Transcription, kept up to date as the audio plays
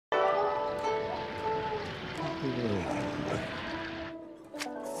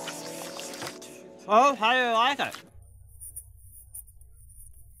Oh, how do you like it?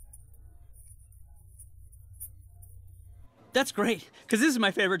 That's great, because this is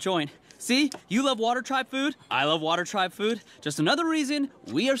my favorite joint. See, you love Water Tribe food, I love Water Tribe food. Just another reason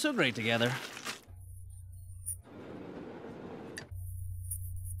we are so great together.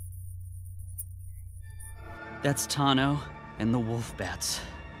 That's Tahno and the Wolf Bats.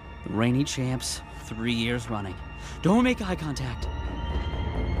 The reigning champs, 3 years running. Don't make eye contact.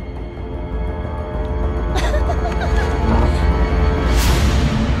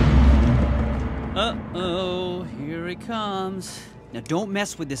 Uh-oh, here he comes. Now don't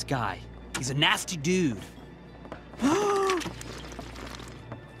mess with this guy. He's a nasty dude.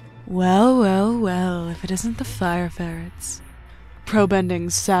 Well, well, well, if it isn't the Fire Ferrets. Pro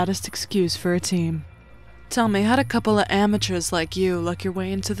bending's saddest excuse for a team. Tell me, how'd a couple of amateurs like you luck your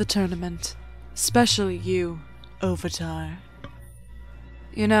way into the tournament? Especially you, Overtar.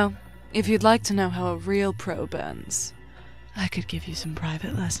 You know, if you'd like to know how a real pro bends, I could give you some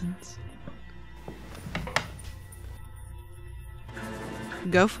private lessons.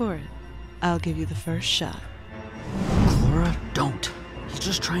 Go for it. I'll give you the first shot. Korra, don't. He's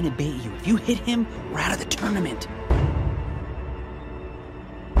just trying to bait you. If you hit him, we're out of the tournament.